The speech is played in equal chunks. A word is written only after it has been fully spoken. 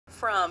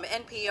From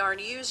NPR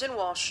News in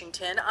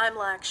Washington, I'm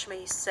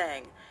Lakshmi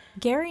Singh.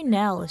 Gary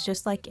Knell is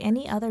just like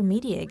any other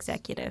media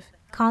executive,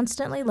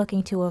 constantly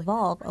looking to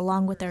evolve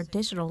along with our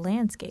digital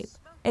landscape.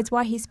 It's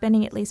why he's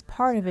spending at least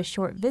part of his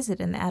short visit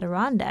in the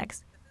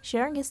Adirondacks,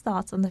 sharing his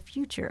thoughts on the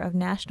future of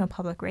National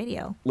Public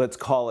Radio. Let's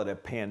call it a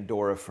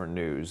Pandora for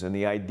news. And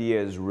the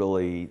idea is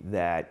really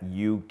that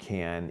you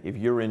can, if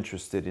you're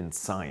interested in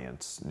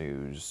science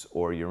news,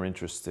 or you're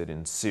interested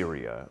in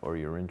Syria, or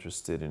you're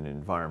interested in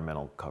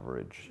environmental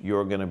coverage,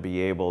 you're going to be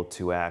able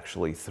to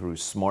actually, through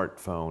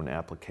smartphone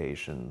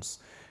applications,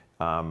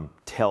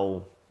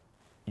 tell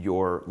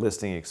your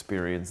listening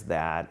experience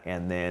that,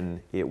 and then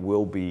it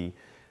will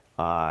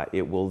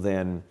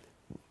then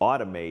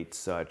automate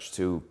such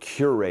to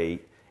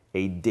curate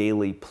a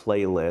daily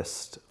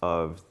playlist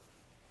of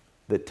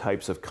the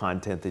types of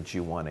content that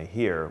you want to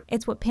hear.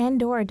 It's what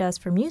Pandora does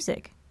for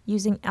music,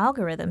 using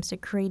algorithms to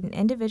create an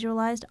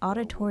individualized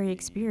auditory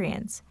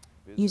experience.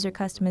 User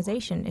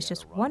customization is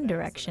just one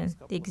direction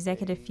the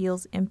executive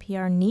feels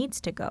NPR needs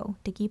to go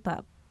to keep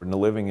up. We're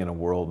living in a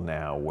world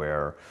now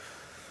where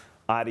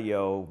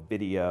audio,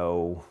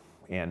 video,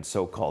 and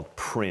so-called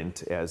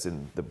print, as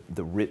in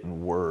the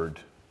written word,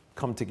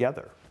 come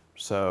together.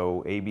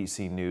 So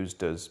ABC News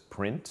does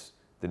print,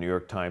 the New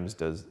York Times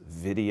does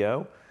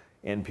video,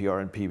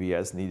 NPR and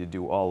PBS need to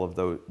do all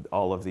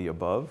of the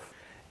above.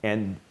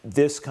 And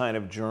this kind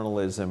of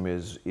journalism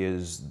is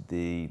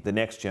the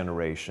next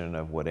generation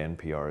of what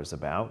NPR is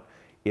about.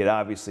 It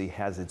obviously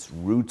has its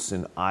roots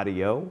in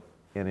audio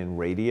and in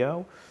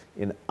radio,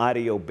 in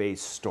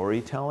audio-based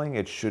storytelling.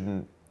 It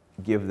shouldn't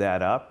give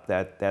that up.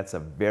 That's a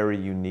very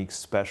unique,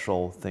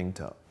 special thing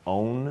to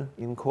own,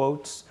 in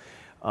quotes.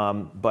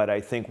 But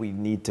I think we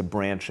need to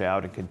branch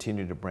out and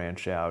continue to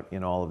branch out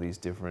in all of these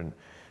different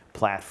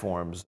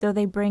platforms. Though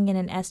they bring in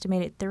an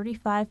estimated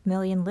 35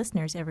 million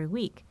listeners every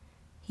week,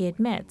 he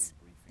admits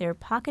there are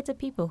pockets of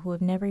people who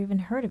have never even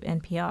heard of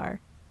NPR.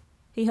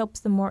 He hopes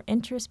the more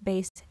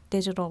interest-based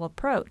digital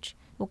approach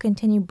will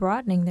continue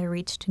broadening their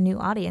reach to new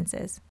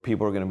audiences.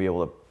 People are going to be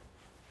able to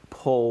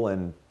pull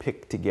and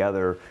pick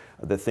together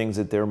the things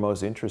that they're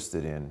most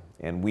interested in.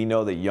 And we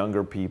know that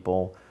younger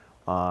people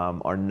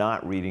are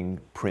not reading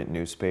print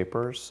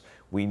newspapers.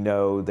 We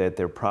know that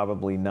they're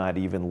probably not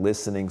even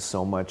listening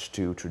so much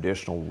to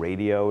traditional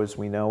radio as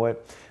we know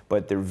it,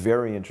 but they're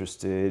very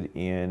interested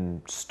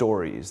in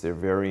stories. They're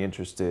very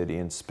interested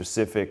in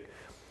specific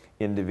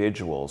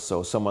individuals.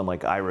 So someone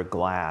like Ira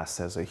Glass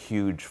has a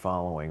huge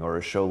following, or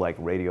a show like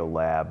Radio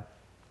Lab,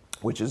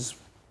 which is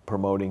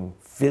promoting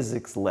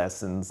physics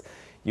lessons.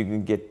 You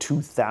can get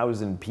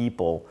 2,000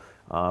 people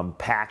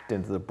packed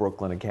into the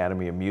Brooklyn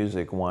Academy of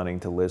Music wanting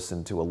to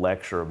listen to a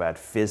lecture about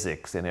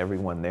physics, and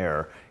everyone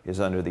there is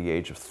under the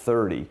age of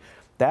 30.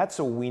 That's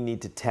what we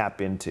need to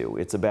tap into.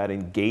 It's about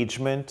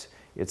engagement,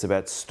 it's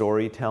about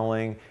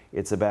storytelling,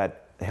 it's about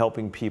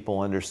helping people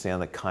understand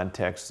the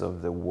context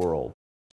of the world.